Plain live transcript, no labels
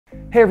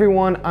Hey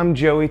everyone, I'm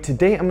Joey.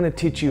 Today I'm going to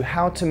teach you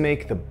how to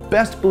make the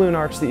best balloon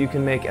arch that you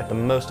can make at the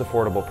most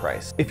affordable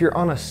price. If you're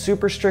on a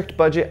super strict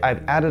budget,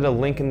 I've added a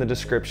link in the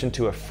description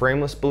to a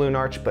frameless balloon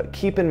arch, but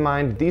keep in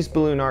mind these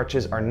balloon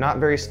arches are not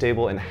very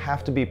stable and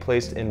have to be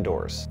placed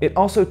indoors. It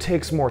also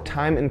takes more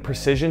time and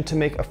precision to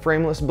make a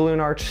frameless balloon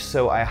arch,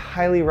 so I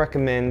highly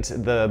recommend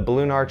the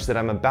balloon arch that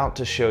I'm about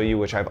to show you,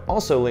 which I've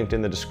also linked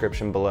in the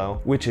description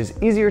below, which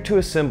is easier to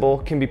assemble,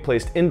 can be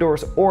placed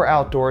indoors or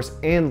outdoors,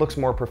 and looks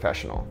more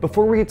professional.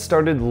 Before we get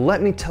started,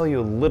 let me tell you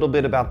a little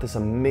bit about this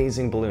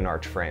amazing balloon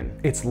arch frame.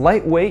 It's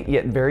lightweight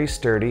yet very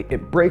sturdy.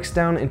 It breaks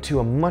down into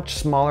a much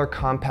smaller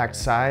compact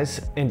size,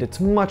 and it's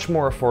much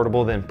more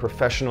affordable than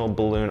professional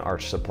balloon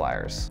arch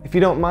suppliers. If you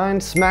don't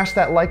mind, smash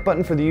that like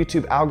button for the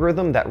YouTube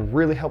algorithm. That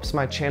really helps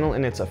my channel,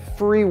 and it's a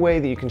free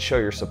way that you can show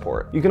your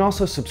support. You can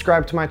also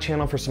subscribe to my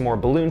channel for some more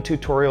balloon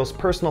tutorials,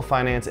 personal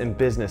finance, and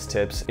business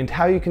tips, and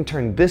how you can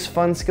turn this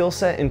fun skill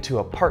set into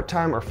a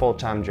part-time or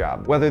full-time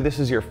job. Whether this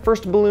is your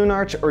first balloon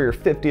arch or your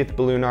 50th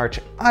balloon arch,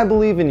 I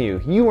believe in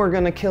you. You are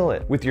gonna kill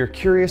it. With your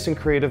curious and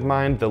creative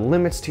mind, the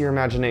limits to your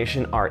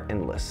imagination are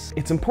endless.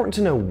 It's important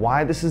to know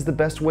why this is the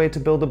best way to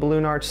build a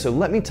balloon arch, so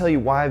let me tell you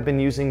why I've been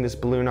using this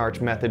balloon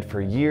arch method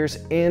for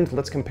years, and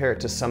let's compare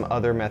it to some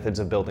other methods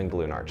of building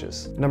balloon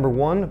arches. Number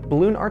one,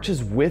 balloon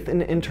arches with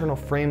an internal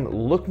frame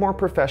look more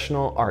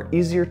professional, are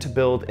easier to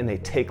build, and they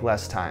take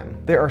less time.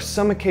 There are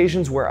some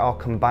occasions where I'll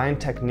combine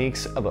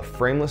techniques of a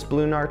frameless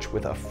balloon arch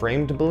with a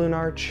framed balloon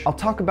arch. I'll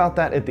talk about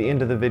that at the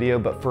end of the video,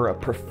 but for a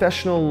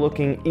professional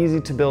looking,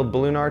 easy to build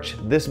balloon arch,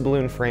 this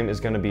balloon frame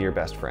is going to be your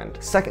best friend.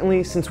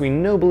 Secondly, since we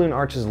know balloon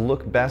arches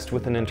look best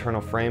with an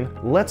internal frame,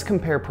 let's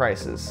compare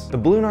prices. The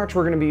balloon arch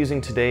we're going to be using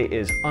today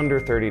is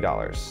under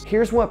 $30.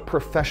 Here's what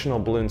professional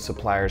balloon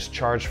suppliers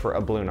charge for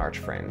a balloon arch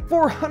frame.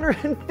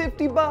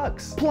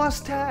 $450 plus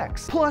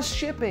tax, plus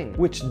shipping,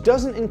 which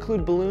doesn't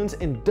include balloons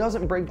and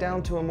doesn't break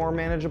down to a more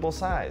manageable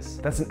size.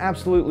 That's an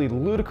absolutely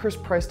ludicrous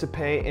price to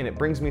pay, and it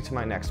brings me to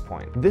my next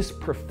point. This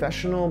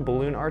professional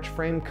balloon arch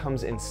frame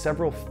comes in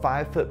several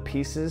 5-foot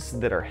pieces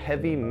that are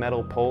heavy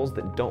metal poles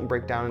that don't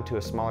break down into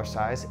a smaller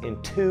size,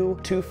 and two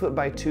 2-foot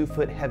by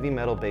 2-foot heavy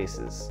metal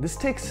bases. This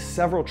takes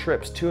several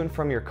trips to and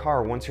from your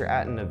car once you're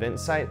at an event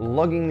site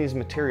lugging these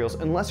materials,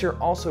 unless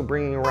you're also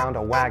bringing around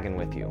a wagon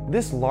with you.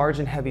 This large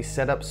and heavy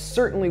setup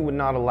certainly would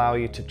not allow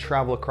you to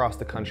travel across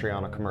the country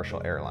on a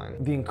commercial airline.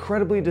 The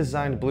incredibly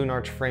designed balloon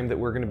arch frame that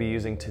we're going to be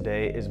using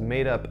today is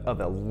made up of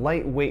a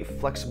lightweight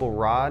flexible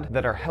rod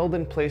that are held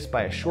in place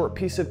by a short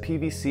piece of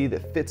PVC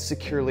that fits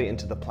securely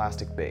into the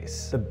plastic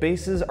base. The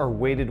bases are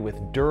weighted with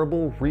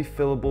durable,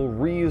 refillable,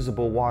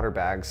 reusable water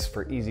bags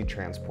for easy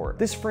transport.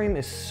 This frame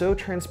is so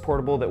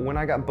transportable that when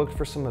I got booked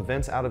for some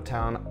events out of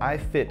town, I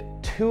fit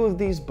 2 of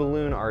these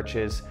balloon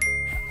arches,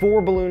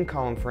 4 balloon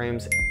column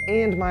frames,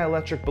 and my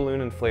electric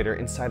balloon inflator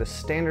inside a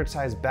standard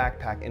size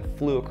backpack and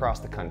flew across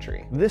the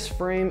country. This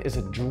frame is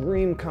a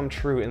dream come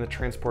true in the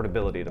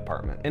transportability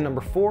department. And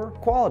number 4,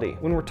 quality.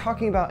 When we're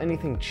talking about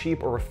anything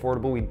cheap or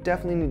affordable, we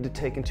definitely need to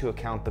take into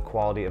account the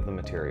quality of the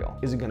material.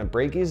 Is it gonna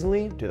break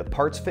easily? Do the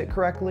parts fit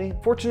correctly?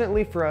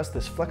 Fortunately for us,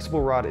 this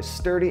flexible rod is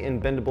sturdy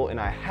and bendable, and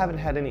I haven't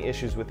had any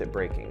issues with it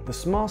breaking. The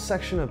small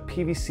section of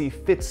PVC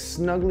fits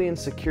snugly and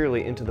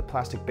securely into the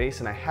plastic base,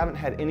 and I haven't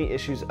had any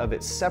issues of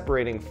it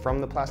separating from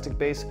the plastic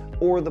base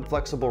or the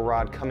flexible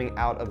rod coming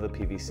out of the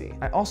PVC.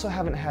 I also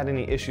haven't had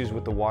any issues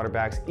with the water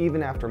bags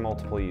even after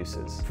multiple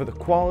uses. For the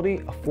quality,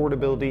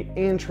 affordability,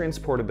 and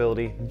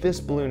transportability, this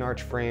balloon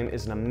arch frame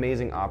is an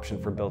amazing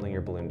option for building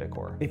your balloon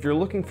decor. If you're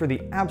looking for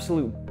the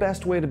absolute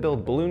best way to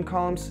build balloon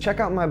columns, check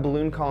out my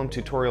balloon column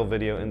tutorial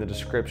video in the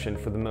description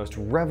for the most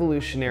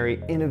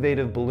revolutionary,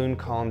 innovative balloon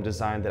column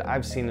design that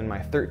I've seen in my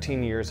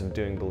 13 years of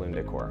doing balloon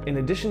decor. In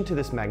addition to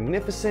this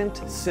magnificent,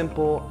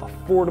 simple,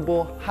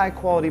 affordable,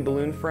 high-quality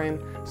balloon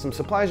frame, some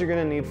supplies you're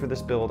going to need for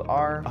this build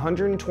are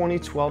 120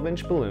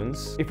 12-inch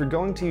balloons. If you're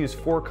going to use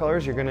 4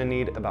 colors, you're going to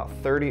need about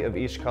 30 of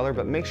each color,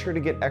 but make sure to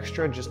get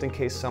extra just in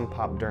case some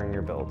pop during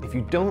your build. If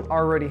you don't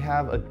already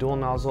have a dual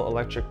nozzle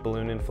electric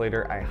balloon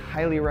inflator, I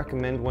highly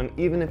recommend one,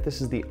 even if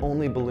this is the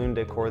only balloon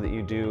decor that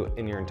you do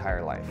in your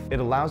entire life. It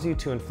allows you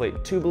to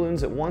inflate 2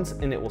 balloons at once,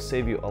 and it will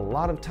save you a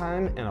lot of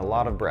time and a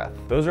lot of breath.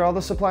 Those are all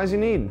the supplies you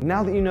need.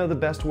 Now that you know the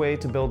best way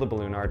to build a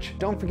balloon arch,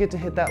 don't forget to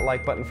hit that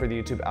like button for the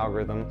YouTube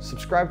algorithm,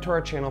 subscribe to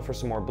our channel for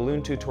some more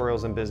balloon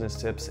tutorials and business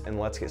tips, and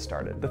let's get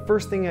started. The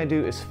first thing I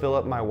do is fill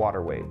up my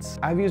water weights.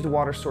 I've used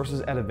water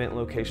sources at event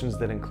locations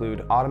that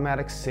include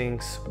automatic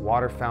sinks,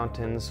 water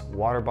fountains,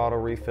 water bottle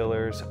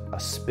refillers, a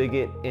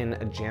spigot in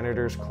a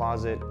janitor's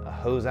closet, a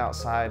hose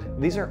outside.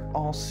 These are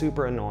all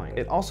super annoying.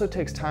 It also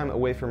takes time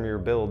away from your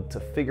build to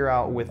figure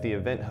out with the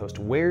event host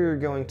where you're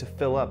going to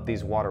fill up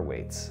these water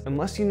weights.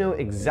 Unless you know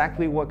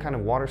exactly what kind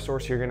of water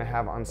source you're going to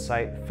have on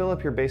site, fill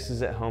up your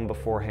bases at home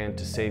beforehand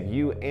to save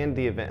you and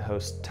the event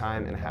host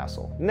time and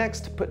hassle.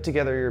 Next, put together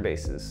together your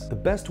bases. The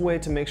best way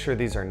to make sure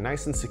these are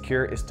nice and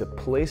secure is to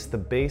place the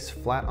base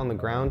flat on the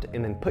ground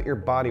and then put your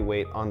body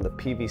weight on the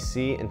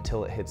PVC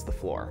until it hits the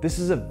floor. This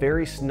is a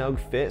very snug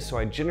fit, so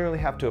I generally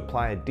have to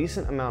apply a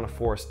decent amount of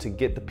force to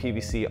get the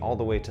PVC all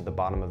the way to the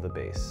bottom of the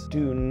base.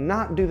 Do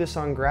not do this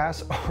on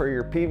grass or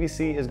your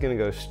PVC is going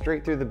to go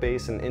straight through the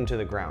base and into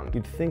the ground.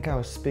 You'd think I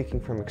was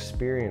speaking from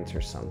experience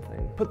or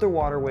something. Put the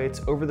water weights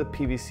over the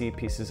PVC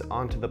pieces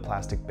onto the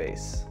plastic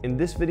base. In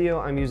this video,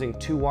 I'm using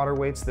 2 water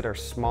weights that are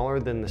smaller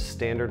than the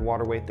standard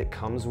water weight that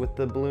comes with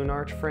the balloon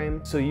arch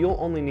frame, so you'll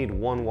only need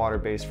 1 water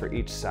base for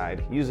each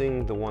side,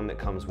 using the one that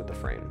comes with the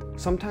frame.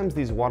 Sometimes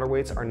these water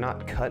weights are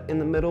not cut in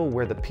the middle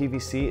where the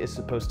PVC is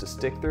supposed to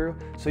stick through,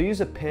 so use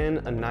a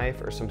pin, a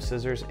knife, or some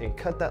scissors and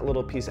cut that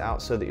little piece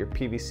out so that your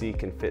PVC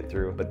can fit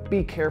through. But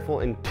be careful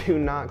and do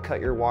not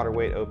cut your water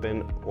weight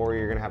open, or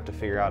you're gonna have to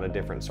figure out a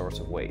different source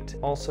of weight.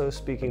 Also,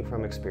 speaking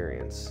from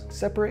experience,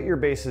 separate your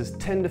bases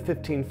 10 to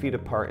 15 feet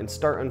apart and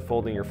start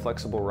unfolding your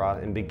flexible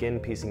rod and begin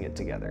piecing it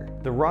together.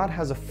 The rod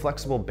has a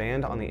flexible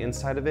band on the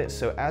inside of it,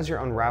 so as you're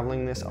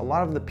unraveling this, a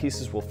lot of the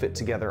pieces will fit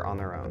together on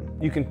their own.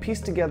 You can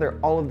piece together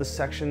all of the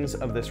sections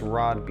of this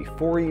rod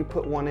before you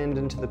put one end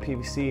into the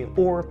PVC,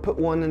 or put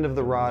one end of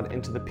the rod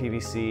into the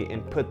PVC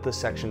and put the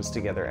sections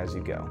together as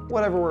you go.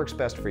 Whatever works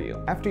best for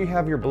you. After you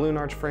have your balloon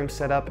arch frame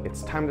set up,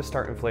 it's time to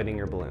start inflating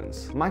your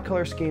balloons. My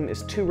color scheme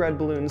is 2 red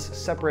balloons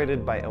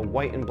separated by a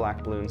white and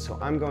black balloon, so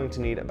I'm going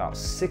to need about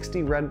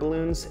 60 red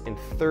balloons and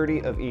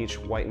 30 of each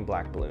white and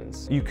black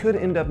balloons. You could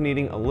end up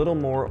needing a little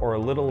more or a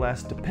little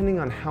less depending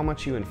on how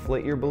much you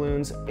inflate your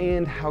balloons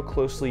and how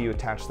closely you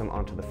attach them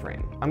onto the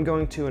frame. I'm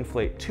going to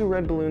inflate 2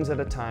 red balloons at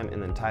a time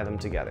and then tie them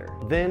together.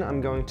 Then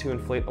I'm going to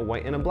inflate a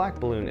white and a black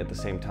balloon at the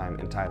same time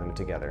and tie them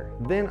together.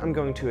 Then I'm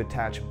going to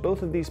attach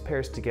both of these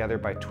pairs together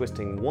by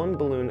twisting 1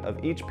 balloon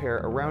of each pair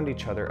around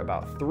each other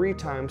about 3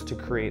 times to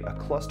create a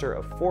cluster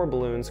of 4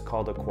 balloons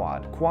called a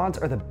quad. Quads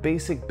are the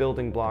basic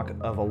building block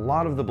of a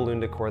lot of the balloon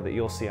decor that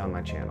you'll see on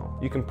my channel.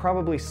 You can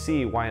probably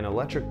see why an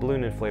electric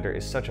balloon inflator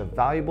is such a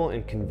valuable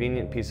and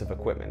convenient piece of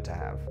equipment to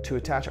have. To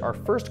attach our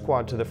first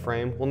quad to the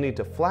frame, we'll need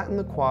to flatten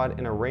the quad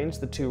and arrange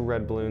the 2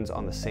 red balloons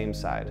on the same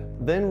side.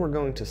 Then we're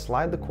going to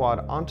slide the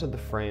quad onto the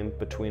frame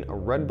between a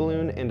red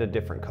balloon and a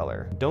different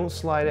color. Don't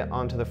slide it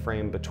onto the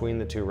frame between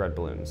the 2 red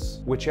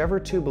balloons. Whichever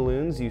 2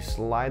 balloons you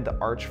slide the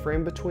arch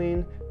frame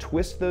between,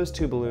 twist those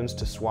 2 balloons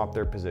to swap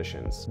their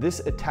positions.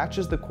 This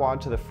attaches the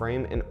quad to the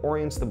frame and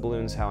orients the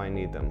balloons how I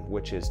need them,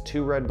 which is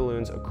 2 red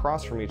balloons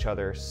across from each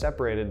other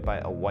separated by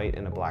a white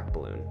and a black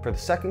balloon. For the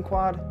second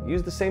quad,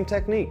 use the same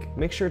technique.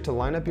 Make sure to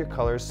line up your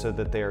colors so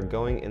that they are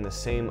going in the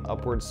same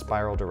upward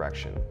spiral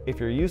direction. If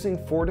you're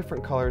using 4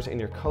 different colors and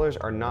your colors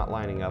are not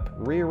lining up,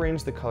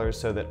 rearrange the colors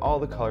so that all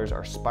the colors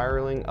are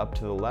spiraling up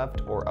to the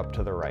left or up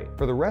to the right.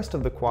 For the rest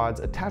of the quads,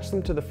 attach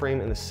them to the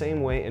frame in the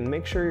same way and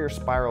make sure your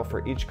spiral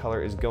for each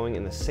color is going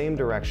in the same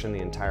direction the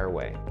entire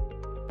way.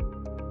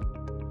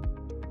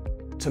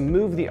 To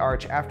move the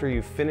arch after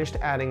you've finished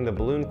adding the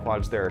balloon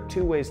quads, there are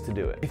 2 ways to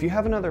do it. If you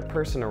have another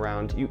person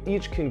around, you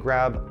each can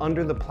grab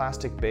under the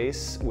plastic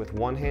base with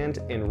one hand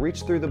and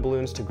reach through the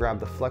balloons to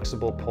grab the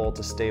flexible pole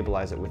to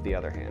stabilize it with the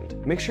other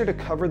hand. Make sure to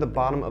cover the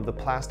bottom of the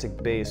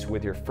plastic base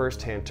with your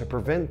first hand to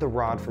prevent the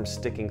rod from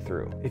sticking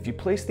through. If you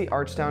place the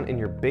arch down and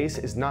your base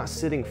is not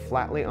sitting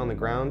flatly on the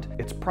ground,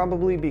 it's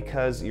probably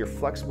because your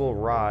flexible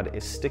rod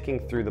is sticking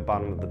through the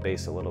bottom of the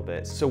base a little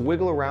bit. So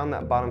wiggle around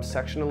that bottom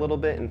section a little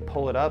bit and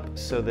pull it up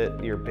so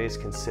that your base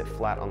can sit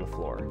flat on the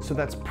floor. So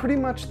that's pretty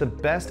much the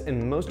best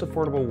and most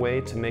affordable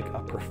way to make a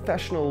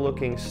professional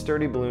looking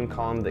sturdy balloon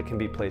column that can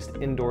be placed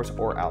indoors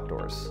or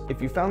outdoors.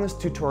 If you found this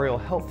tutorial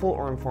helpful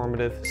or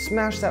informative,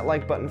 smash that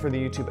like button for the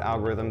YouTube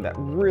algorithm. That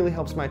really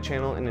helps my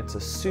channel, and it's a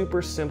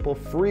super simple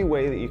free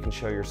way that you can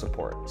show your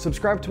support.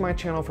 Subscribe to my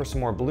channel for some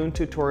more balloon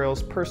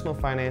tutorials, personal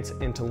finance,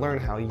 and to learn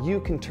how you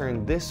can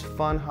turn this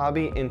fun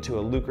hobby into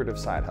a lucrative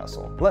side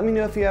hustle. Let me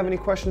know if you have any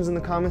questions in the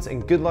comments,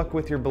 and good luck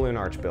with your balloon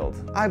arch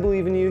build. I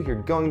believe in you.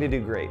 You're going to do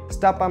great.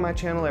 Stop by my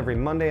channel every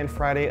Monday and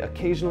Friday,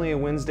 occasionally a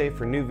Wednesday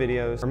for new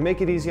videos, or make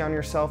it easy on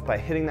yourself by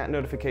hitting that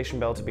notification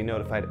bell to be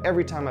notified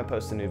every time I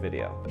post a new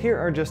video. Here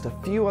are just a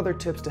few other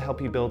tips to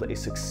help you build a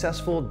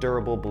successful,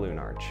 durable balloon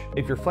arch.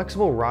 If your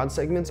flexible rod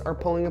segments are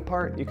pulling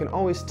apart, you can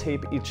always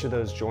tape each of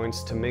those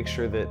joints to make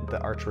sure that the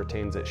arch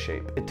retains its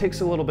shape. It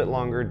takes a little bit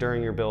longer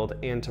during your build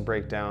and to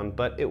break down,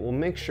 but it will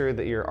make sure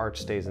that your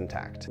arch stays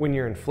intact. When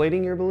you're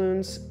inflating your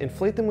balloons,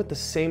 inflate them with the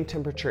same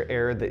temperature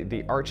air that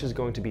the arch is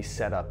going to be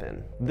set up in.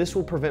 This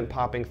will prevent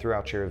popping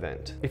throughout your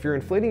event. If you're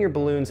inflating your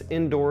balloons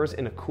indoors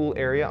in a cool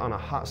area on a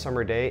hot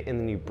summer day and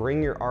then you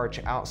bring your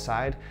arch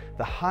outside,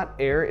 the hot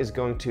air is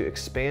going to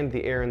expand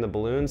the air in the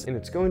balloons and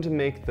it's going to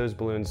make those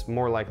balloons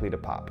more likely to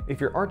pop.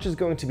 If your arch is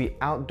going to be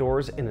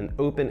outdoors in an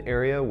open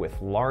area with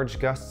large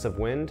gusts of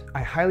wind,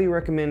 I highly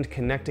recommend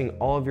connecting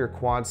all of your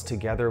quads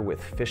together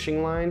with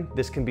fishing line.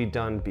 This can be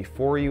done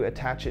before you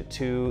attach it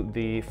to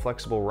the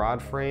flexible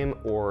rod frame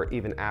or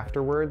even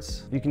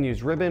afterwards. You can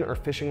use ribbon or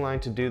fishing line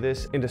to do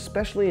this, and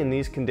especially in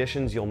these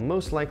conditions, you'll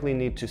most likely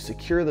need to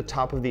secure the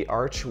top of the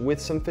arch with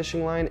some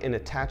fishing line and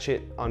attach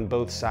it on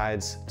both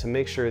sides to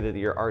make sure that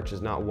your arch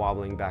is not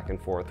wobbling back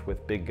and forth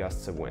with big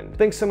gusts of wind.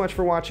 Thanks so much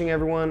for watching,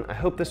 everyone. I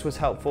hope this was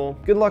helpful.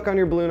 Good luck on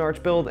your balloon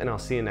arch build, and I'll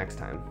see you next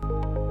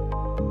time.